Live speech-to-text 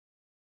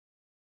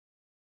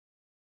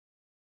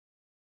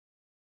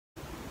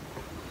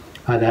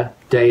Hi there,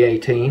 day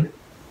 18.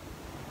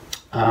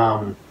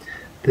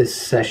 This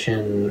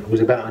session was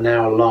about an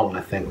hour long,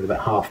 I think, with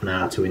about half an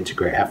hour to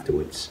integrate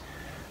afterwards.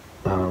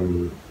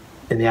 In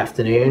the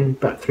afternoon,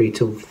 about 3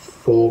 till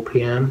 4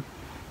 p.m.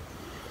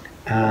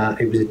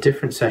 It was a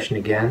different session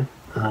again.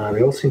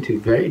 They all seem to be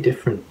very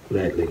different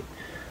lately.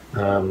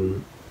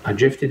 I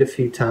drifted a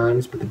few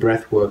times, but the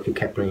breath worker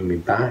kept bringing me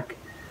back.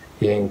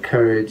 He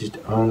encouraged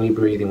only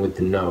breathing with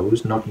the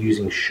nose, not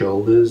using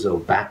shoulders or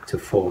back to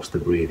force the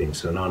breathing,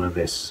 so none of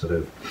this sort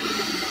of...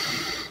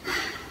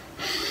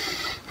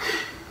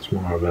 It's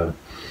more of a...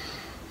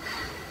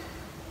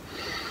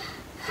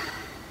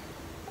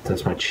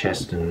 That's my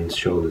chest and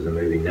shoulders are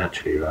moving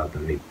naturally rather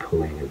than me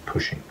pulling and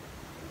pushing.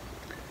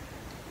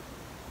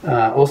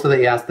 Also that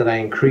he asked that I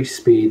increase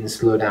speed and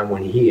slow down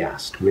when he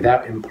asked.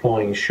 Without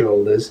employing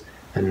shoulders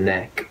and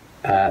neck,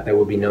 there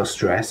will be no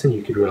stress and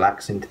you could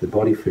relax into the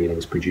body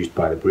feelings produced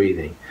by the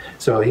breathing.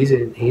 So he's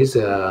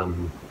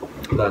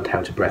learned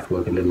how to breath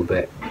work a little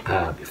bit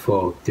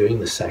before doing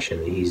the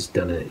session. He's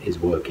done his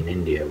work in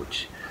India,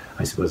 which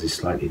I suppose is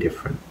slightly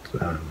different.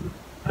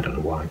 I don't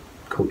know why.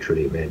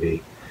 Culturally it may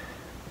be.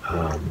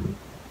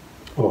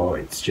 Or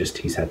it's just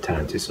he's had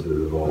time to sort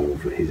of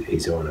evolve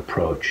his own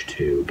approach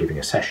to giving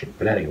a session.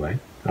 But anyway,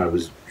 I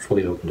was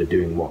fully open to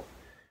doing what